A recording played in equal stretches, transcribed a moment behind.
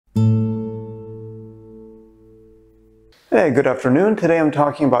Hey, good afternoon. Today I'm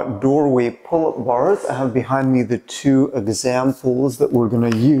talking about doorway pull-up bars. I have behind me the two examples that we're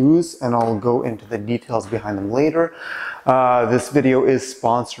going to use, and I'll go into the details behind them later. This video is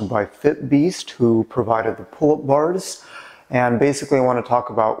sponsored by Fitbeast, who provided the pull-up bars. And basically I want to talk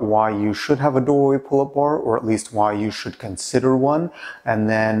about why you should have a doorway pull-up bar, or at least why you should consider one, and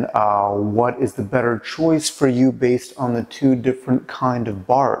then what is the better choice for you based on the two different kind of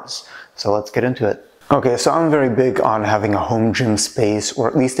bars. So let's get into it. Okay, so I'm very big on having a home gym space, or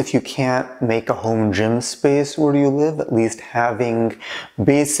at least if you can't make a home gym space where you live, at least having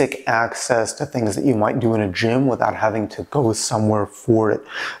basic access to things that you might do in a gym without having to go somewhere for it.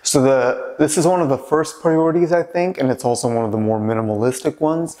 So this is one of the first priorities, I think, and it's also one of the more minimalistic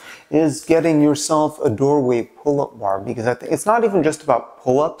ones, is getting yourself a doorway pull-up bar, because I think it's not even just about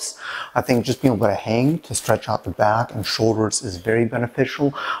pull-ups. I think just being able to hang, to stretch out the back and shoulders is very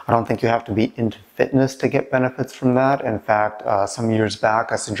beneficial. I don't think you have to be into fitness to get benefits from that. In fact, some years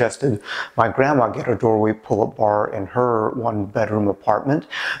back I suggested my grandma get a doorway pull-up bar in her one-bedroom apartment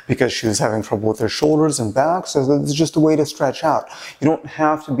because she was having trouble with her shoulders and back, so it's just a way to stretch out. You don't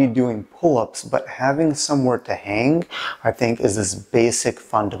have to be doing pull-ups, but having somewhere to hang, I think, is this basic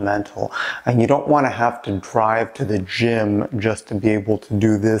fundamental. And you don't want to have to drive to the gym just to be able to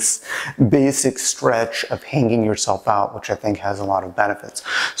do this basic stretch of hanging yourself out, which I think has a lot of benefits.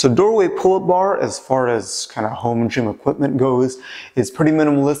 So doorway pull-up bar, as far as kind of home gym equipment goes, is pretty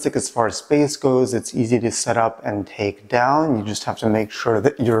minimalistic as far as space goes. It's easy to set up and take down. You just have to make sure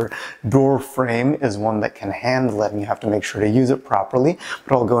that your door frame is one that can handle it, and you have to make sure to use it properly,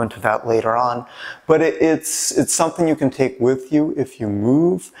 but I'll go into that later on. But it's something you can take with you if you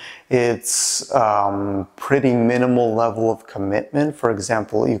move. It's pretty minimal level of commitment. For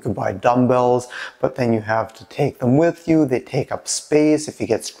example, you could buy dumbbells, but then you have to take them with you. They take up space. If you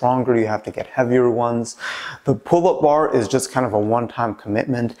get stronger, you have to get heavier ones. The pull-up bar is just kind of a one-time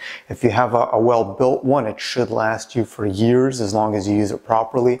commitment. If you have a well-built one, it should last you for years as long as you use it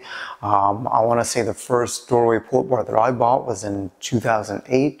properly. I want to say the first doorway pull-up bar that I bought was in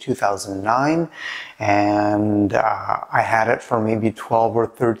 2008, 2009, and I had it for maybe 12 or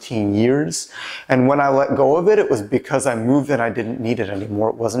 13 years. And when I let go of it, it was because I moved and I didn't need it anymore.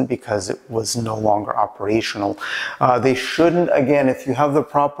 It wasn't because it was no longer operational. They shouldn't, again, if you have the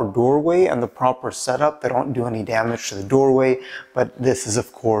proper doorway and the proper setup, they don't do any damage to the doorway, but this is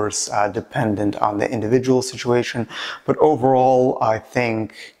of course dependent on the individual situation. But overall, I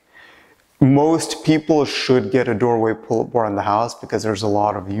think most people should get a doorway pull-up bar in the house because there's a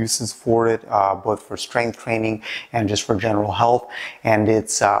lot of uses for it, both for strength training and just for general health. And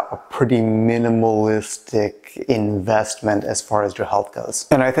it's a pretty minimalistic investment as far as your health goes.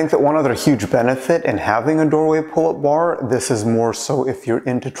 And I think that one other huge benefit in having a doorway pull-up bar, this is more so if you're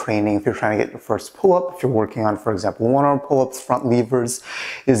into training, if you're trying to get your first pull-up, if you're working on, for example, one-arm pull-ups, front levers,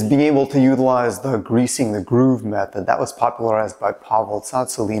 is being able to utilize the greasing the groove method. That was popularized by Pavel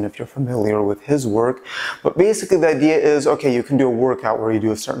Tsatsouline, if you're familiar with his work. But basically the idea is, okay, you can do a workout where you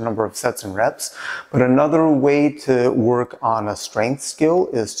do a certain number of sets and reps, but another way to work on a strength skill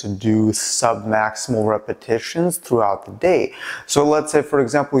is to do sub-maximal repetitions throughout the day. So let's say, for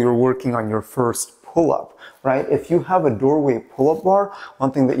example, you're working on your first pull-up, right? If you have a doorway pull-up bar,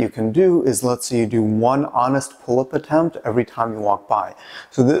 one thing that you can do is, let's say you do one honest pull-up attempt every time you walk by.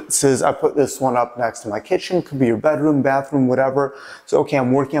 So this is, I put this one up next to my kitchen, could be your bedroom, bathroom, whatever. So okay,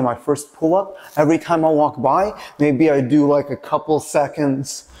 I'm working on my first pull-up. Every time I walk by, maybe I do like a couple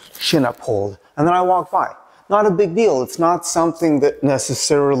seconds chin-up hold, and then I walk by. Not a big deal. It's not something that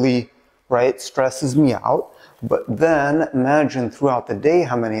necessarily, right, stresses me out. But then imagine throughout the day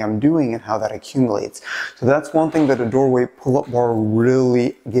how many I'm doing and how that accumulates. So that's one thing that a doorway pull-up bar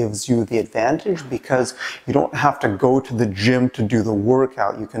really gives you the advantage, because you don't have to go to the gym to do the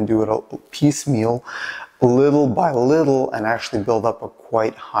workout. You can do it piecemeal, little by little, and actually build up a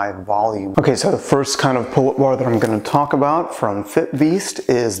quite high volume. Okay, so the first kind of pull-up bar that I'm going to talk about from Fitbeast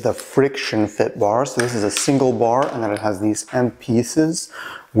is the friction fit bar. So this is a single bar, and then it has these end pieces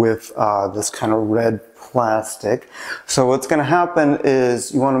with this kind of red plastic. So what's going to happen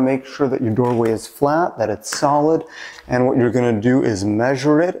is you want to make sure that your doorway is flat, that it's solid, and what you're going to do is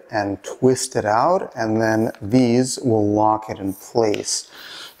measure it and twist it out, and then these will lock it in place.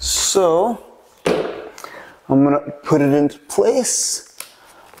 So I'm going to put it into place.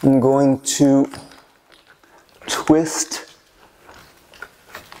 I'm going to twist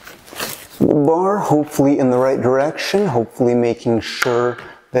the bar, hopefully in the right direction, hopefully making sure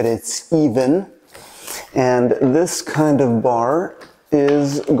that it's even. And this kind of bar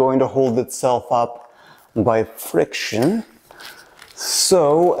is going to hold itself up by friction.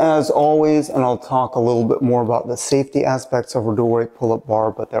 So, as always, and I'll talk a little bit more about the safety aspects of a door weight pull-up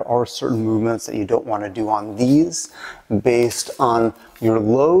bar, but there are certain movements that you don't want to do on these based on your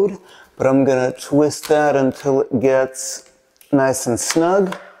load. But I'm going to twist that until it gets nice and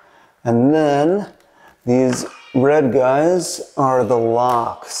snug. And then these red guys are the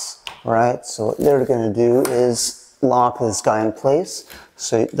locks, right? So what they're going to do is lock this guy in place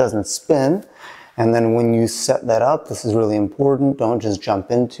so it doesn't spin. And then when you set that up, this is really important, don't just jump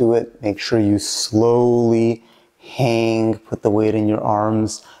into it. Make sure you slowly hang, put the weight in your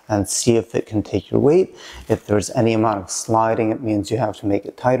arms, and see if it can take your weight. If there's any amount of sliding, it means you have to make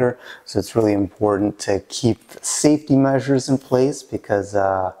it tighter. So it's really important to keep safety measures in place because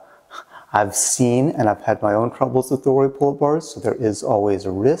I've seen and I've had my own troubles with door weight pull-up bars, so there is always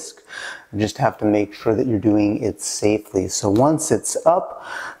a risk. You just have to make sure that you're doing it safely. So once it's up,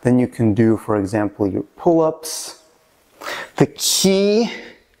 then you can do, for example, your pull-ups. The key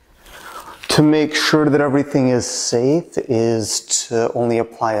to make sure that everything is safe is to only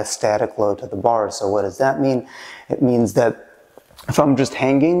apply a static load to the bar. So what does that mean? It means that if I'm just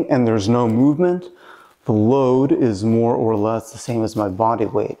hanging and there's no movement, the load is more or less the same as my body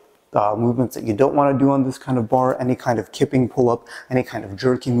weight. Movements that you don't want to do on this kind of bar, any kind of kipping pull-up, any kind of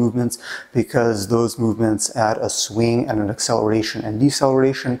jerky movements, because those movements add a swing and an acceleration and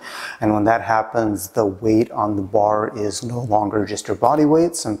deceleration. And when that happens, the weight on the bar is no longer just your body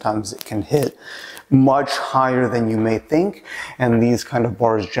weight. Sometimes it can hit much higher than you may think. And these kind of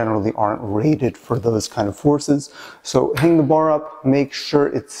bars generally aren't rated for those kind of forces. So hang the bar up, make sure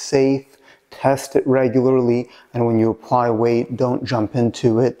it's safe, test it regularly. And when you apply weight, don't jump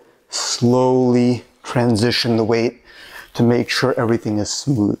into it. Slowly transition the weight to make sure everything is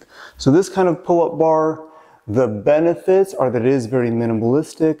smooth. So this kind of pull-up bar, the benefits are that it is very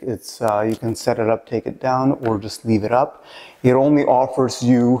minimalistic. It's you can set it up, take it down, or just leave it up. It only offers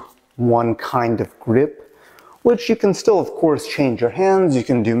you one kind of grip, which you can still, of course, change your hands. You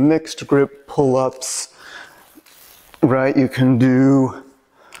can do mixed grip pull-ups, right? You can do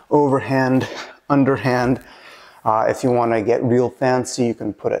overhand, underhand. If you want to get real fancy, you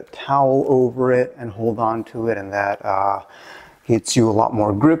can put a towel over it and hold on to it, and that gets you a lot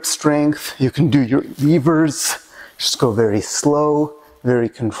more grip strength. You can do your levers, just go very slow, very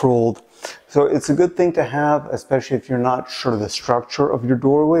controlled. So it's a good thing to have, especially if you're not sure the structure of your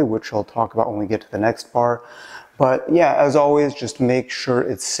doorway, which I'll talk about when we get to the next bar. But yeah, as always, just make sure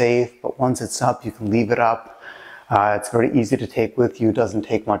it's safe, but once it's up, you can leave it up. It's very easy to take with you, it doesn't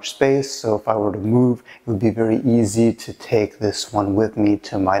take much space, so if I were to move, it would be very easy to take this one with me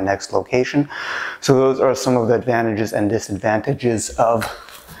to my next location. So those are some of the advantages and disadvantages of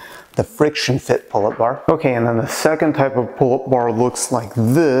the friction fit pull-up bar. Okay, and then the second type of pull-up bar looks like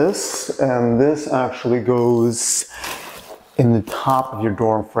this, and this actually goes in the top of your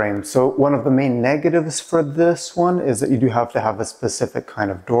door frame. So one of the main negatives for this one is that you do have to have a specific kind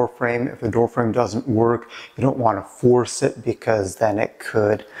of door frame. If the door frame doesn't work, you don't want to force it because then it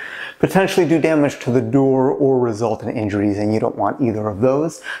could potentially do damage to the door or result in injuries, and you don't want either of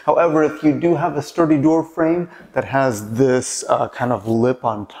those. However, if you do have a sturdy door frame that has this kind of lip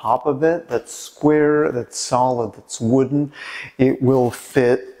on top of it that's square, that's solid, that's wooden, it will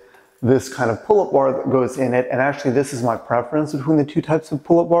fit this kind of pull-up bar that goes in it. And actually this is my preference between the two types of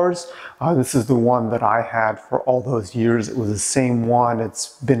pull-up bars. This is the one that I had for all those years. It was the same one.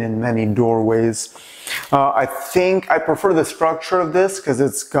 It's been in many doorways. I think I prefer the structure of this because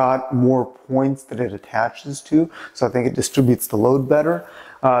it's got more points that it attaches to. So I think it distributes the load better.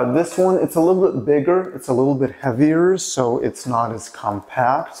 This one, it's a little bit bigger, it's a little bit heavier, so it's not as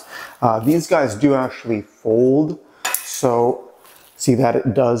compact. These guys do actually fold, so see that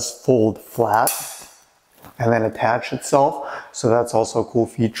it does fold flat and then attach itself. So that's also a cool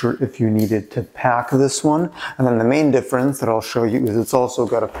feature if you needed to pack this one. And then the main difference that I'll show you is it's also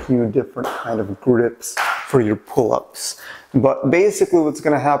got a few different kind of grips for your pull-ups. But basically what's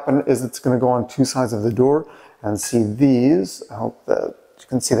going to happen is it's going to go on two sides of the door, and see these, I hope that you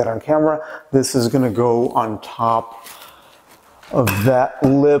can see that on camera. This is going to go on top of that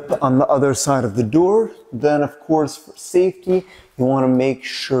lip on the other side of the door. Then of course for safety, you want to make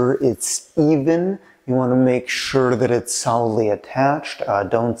sure it's even. You want to make sure that it's solidly attached.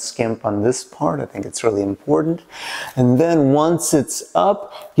 Don't skimp on this part. I think it's really important. And then once it's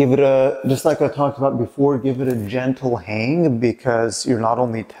up, give it a, just like I talked about before, give it a gentle hang, because you're not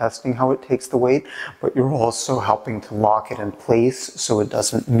only testing how it takes the weight, but you're also helping to lock it in place so it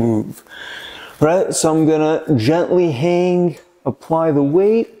doesn't move. Right? So I'm gonna gently hang, apply the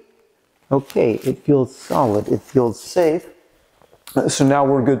weight. Okay, it feels solid, it feels safe. So now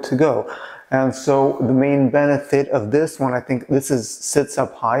we're good to go. And so the main benefit of this one, I think sits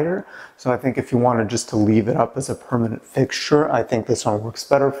up higher. So I think if you wanted just to leave it up as a permanent fixture, I think this one works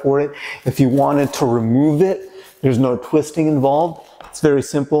better for it. If you wanted to remove it, there's no twisting involved. It's very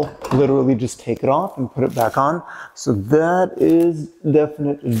simple. Literally just take it off and put it back on. So that is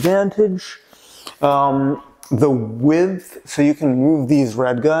definite advantage. The width, so you can move these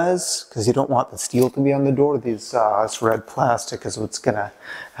red guys because you don't want the steel to be on the door. This red plastic is what's going to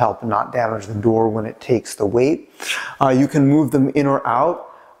help not damage the door when it takes the weight. You can move them in or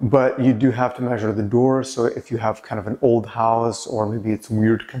out, but you do have to measure the door. So if you have kind of an old house or maybe it's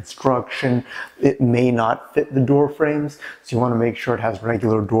weird construction, it may not fit the door frames. So you want to make sure it has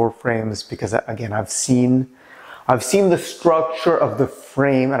regular door frames because, again, I've seen the structure of the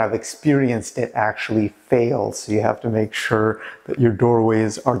frame and I've experienced it actually fail. So you have to make sure that your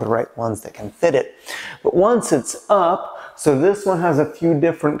doorways are the right ones that can fit it. But once it's up, so this one has a few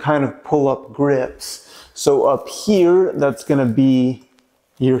different kind of pull-up grips. So up here, that's going to be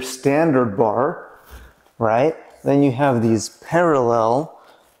your standard bar, right? Then you have these parallel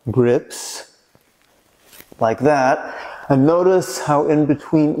grips like that. And notice how in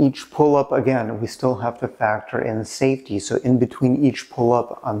between each pull-up, again, we still have to factor in safety. So in between each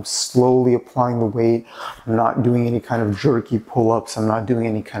pull-up, I'm slowly applying the weight. I'm not doing any kind of jerky pull-ups. I'm not doing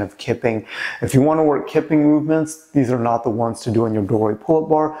any kind of kipping. If you want to work kipping movements, these are not the ones to do on your doorway pull-up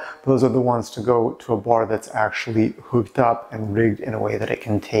bar. Those are the ones to go to a bar that's actually hooked up and rigged in a way that it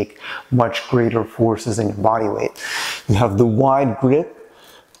can take much greater forces than your body weight. You have the wide grip,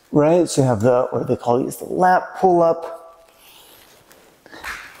 right? So you have what they call these, the lap pull-up.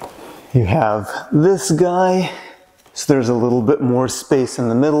 You have this guy, so there's a little bit more space in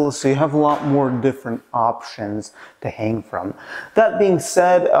the middle, so you have a lot more different options to hang from. That being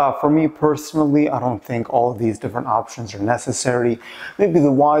said, for me personally, I don't think all of these different options are necessary. Maybe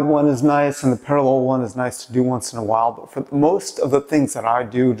the wide one is nice and the parallel one is nice to do once in a while, but for most of the things that I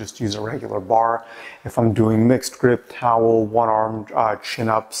do, just use a regular bar. If I'm doing mixed grip, towel, one-arm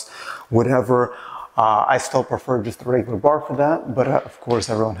chin-ups, whatever, I still prefer just the regular bar for that, but of course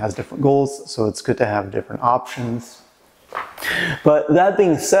everyone has different goals, so it's good to have different options. But that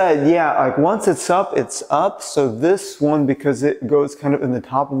being said, yeah, like once it's up, it's up. So this one, because it goes kind of in the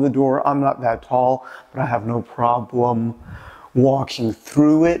top of the door, I'm not that tall, but I have no problem walking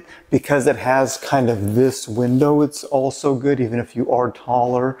through it. Because it has kind of this window, it's also good. Even if you are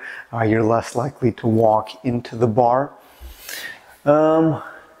taller, you're less likely to walk into the bar.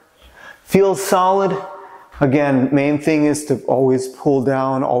 Feels solid. Again, main thing is to always pull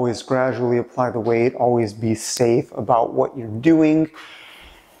down, always gradually apply the weight, always be safe about what you're doing.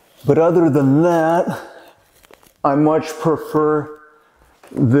 But other than that, I much prefer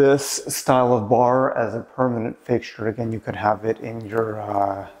this style of bar as a permanent fixture. Again, you could have it in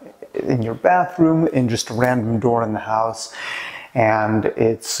your bathroom, in just a random door in the house. And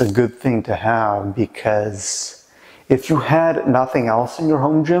it's a good thing to have because if you had nothing else in your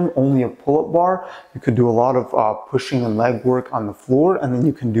home gym, only a pull-up bar, you could do a lot of pushing and leg work on the floor, and then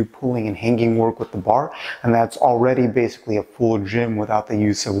you can do pulling and hanging work with the bar, and that's already basically a full gym without the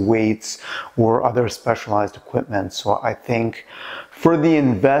use of weights or other specialized equipment. So I think for the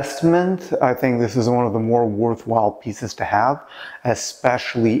investment, I think this is one of the more worthwhile pieces to have,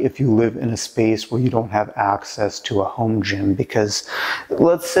 especially if you live in a space where you don't have access to a home gym. Because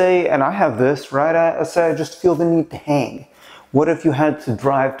let's say, and I have this, right? I say I just feel the need to hang. What if you had to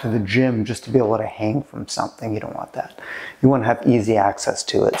drive to the gym just to be able to hang from something? You don't want that. You want to have easy access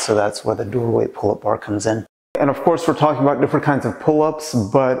to it. So that's where the doorway pull-up bar comes in. And of course, we're talking about different kinds of pull-ups,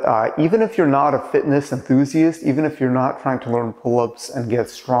 but even if you're not a fitness enthusiast, even if you're not trying to learn pull-ups and get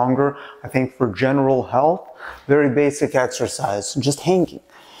stronger, I think for general health, very basic exercise, just hanging.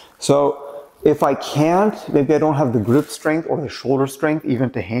 So if I can't, maybe I don't have the grip strength or the shoulder strength even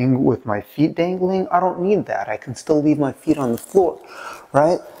to hang with my feet dangling, I don't need that. I can still leave my feet on the floor,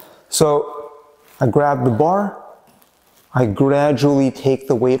 right? So I grab the bar, I gradually take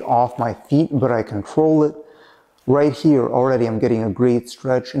the weight off my feet, but I control it. Right here, already I'm getting a great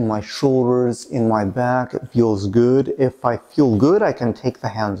stretch in my shoulders, in my back. It feels good. If I feel good, I can take the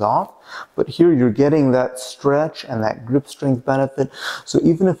hands off. But here you're getting that stretch and that grip strength benefit. So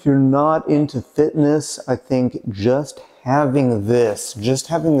even if you're not into fitness, I think just having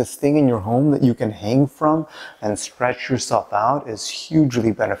this thing in your home that you can hang from and stretch yourself out is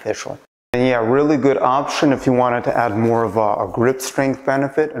hugely beneficial. And yeah, really good option if you wanted to add more of a grip strength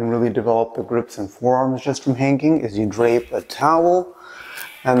benefit and really develop the grips and forearms just from hanging is you drape a towel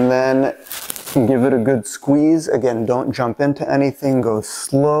and then give it a good squeeze. Again, don't jump into anything, go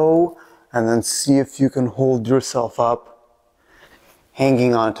slow, and then see if you can hold yourself up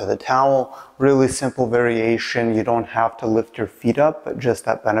hanging onto the towel. Really simple variation. You don't have to lift your feet up, but just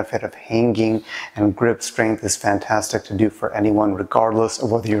that benefit of hanging and grip strength is fantastic to do for anyone, regardless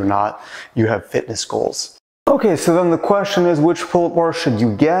of whether or not you have fitness goals. Okay, so then the question is, which pull-up bar should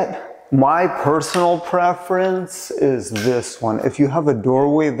you get? My personal preference is this one. If you have a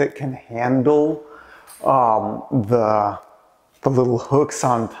doorway that can handle the little hooks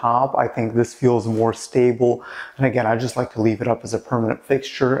on top, I think this feels more stable. And again, I just like to leave it up as a permanent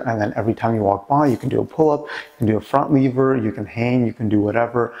fixture, and then every time you walk by, you can do a pull-up, you can do a front lever, you can hang, you can do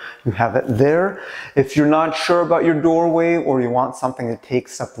whatever. You have it there. If you're not sure about your doorway or you want something that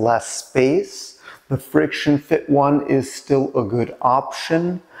takes up less space, the friction fit one is still a good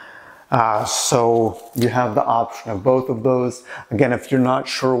option. So you have the option of both of those. Again, if you're not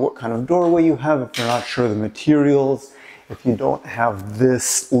sure what kind of doorway you have, if you're not sure the materials, if you don't have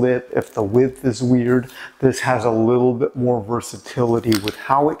this lip, if the width is weird, this has a little bit more versatility with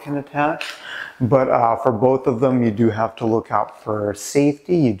how it can attach. But for both of them, you do have to look out for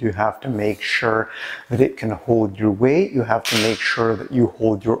safety. You do have to make sure that it can hold your weight. You have to make sure that you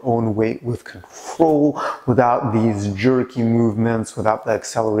hold your own weight with control, without these jerky movements, without the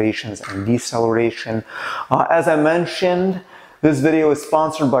accelerations and deceleration. As I mentioned, this video is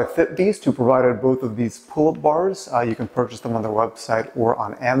sponsored by Fitbeast, who provided both of these pull-up bars. You can purchase them on their website or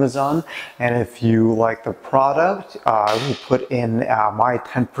on Amazon. And if you like the product, I will put in my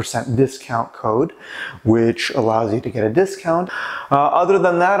 10% discount code, which allows you to get a discount. Other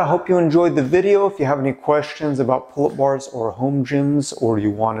than that, I hope you enjoyed the video. If you have any questions about pull-up bars or home gyms, or you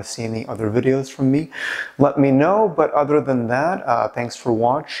want to see any other videos from me, let me know. But other than that, thanks for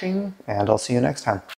watching, and I'll see you next time.